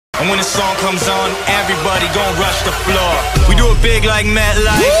when the song comes on, everybody gon' rush the floor. We do it big like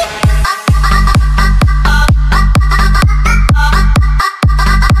MetLife.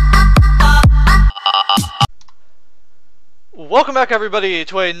 Welcome back, everybody,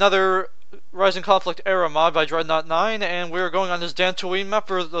 to another Rising Conflict era mod by Dreadnought9, and we're going on this Dantooine map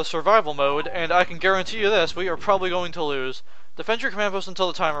for the survival mode, and I can guarantee you this, we are probably going to lose. Defend your command post until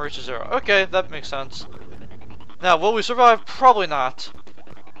the timer reaches 0. Okay, that makes sense. Now, will we survive? Probably not.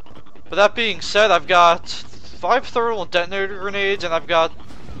 But that being said, I've got 5 thermal detonator grenades, and I've got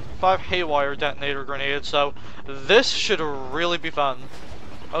 5 haywire detonator grenades, so this should really be fun.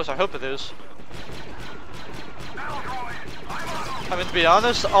 At least I hope it is. I mean, to be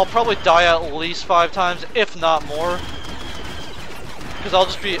honest, I'll probably die at least 5 times, if not more. Because I'll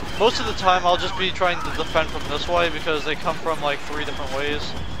just be, most of the time, I'll just be trying to defend from this way, because they come from like 3 different ways.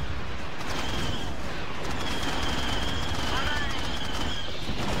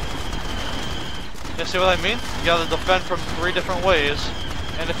 You see what I mean? You gotta defend from 3 different ways,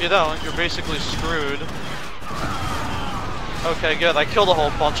 and if you don't, you're basically screwed. Okay, good, I killed a whole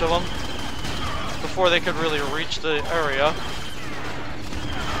bunch of them before they could really reach the area.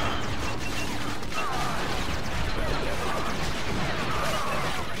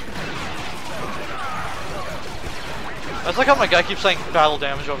 It's like how my guy keeps saying battle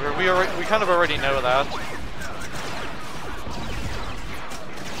damage over here. We kind of already know that.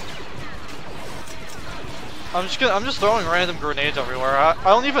 I'm just throwing random grenades everywhere. I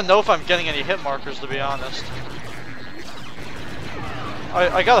don't even know if I'm getting any hit markers, to be honest.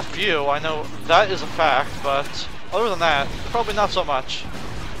 I got a few, I know that is a fact, but other than that, probably not so much.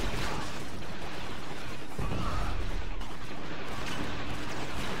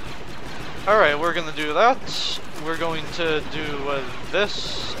 Alright, we're gonna do that. We're going to do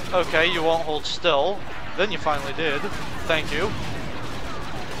this. Okay, you won't hold still. Then you finally did. Thank you.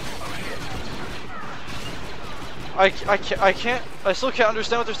 I still can't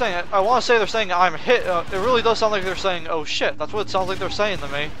understand what they're saying. I want to say they're saying I'm hit. It really does sound like they're saying, "Oh shit." That's what it sounds like they're saying to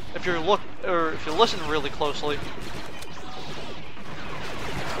me. If you look, or if you listen really closely.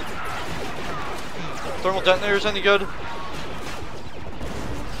 Thermal detonators any good?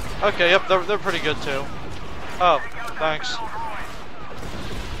 Okay, yep, they're pretty good too. Oh, thanks.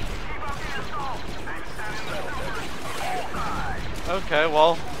 Okay,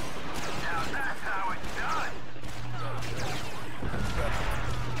 well.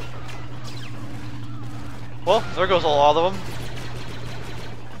 Well, there goes a lot of them.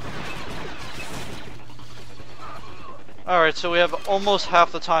 Alright, so we have almost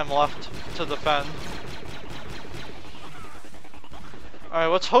half the time left to defend. Alright,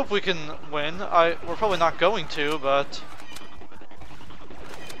 let's hope we can win. We're probably not going to, but...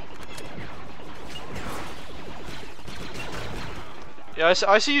 Yeah,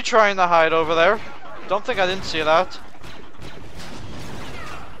 I see you trying to hide over there. Don't think I didn't see that.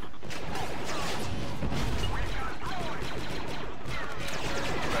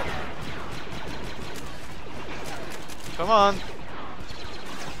 Come on.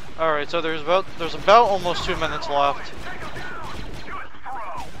 Alright, so there's about almost 2 minutes left.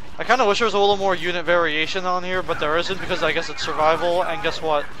 I kind of wish there was a little more unit variation on here, but there isn't because I guess it's survival, and guess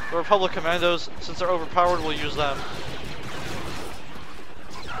what? The Republic Commandos, since they're overpowered, will use them.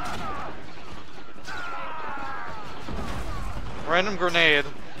 Random grenade.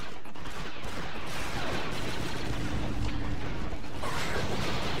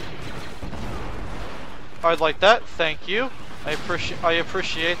 I'd like that, thank you. I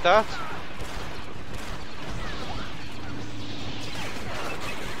appreciate that.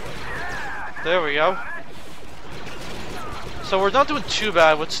 There we go. So we're not doing too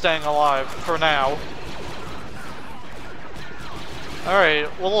bad with staying alive, for now. Alright,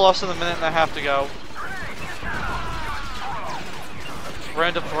 a little less than a minute and a half to go.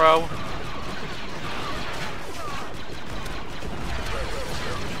 Random throw.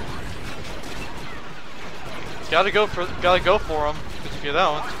 Gotta go for them, because if you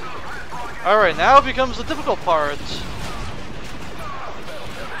don't. Alright, now it becomes the difficult part.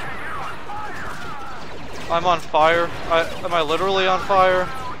 I'm on fire. Am I literally on fire?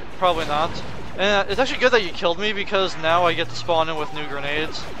 Probably not. And it's actually good that you killed me because now I get to spawn in with new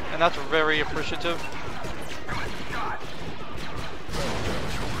grenades, and that's very appreciative.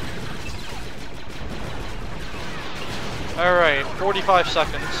 Alright, 45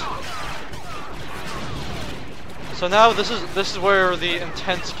 seconds. So now this is where the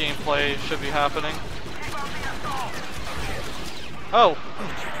intense gameplay should be happening. Oh,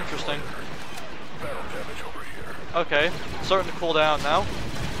 interesting. Okay, starting to cool down now.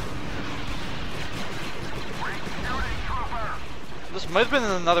 This might have been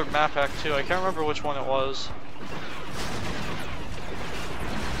in another map pack too. I can't remember which one it was.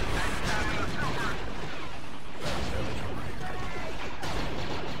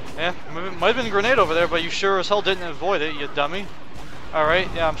 Yeah, might have been a grenade over there, but you sure as hell didn't avoid it, you dummy. Alright,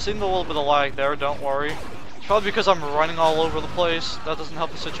 yeah, I'm seeing a little bit of lag there, don't worry. It's probably because I'm running all over the place. That doesn't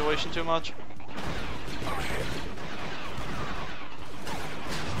help the situation too much.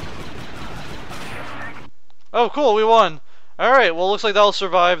 Oh, cool, we won. Alright, well, looks like that'll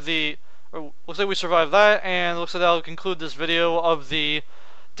survive the... looks like we survived that, and looks like that'll conclude this video of the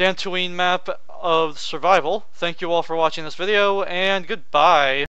Dantooine map of survival. Thank you all for watching this video, and goodbye.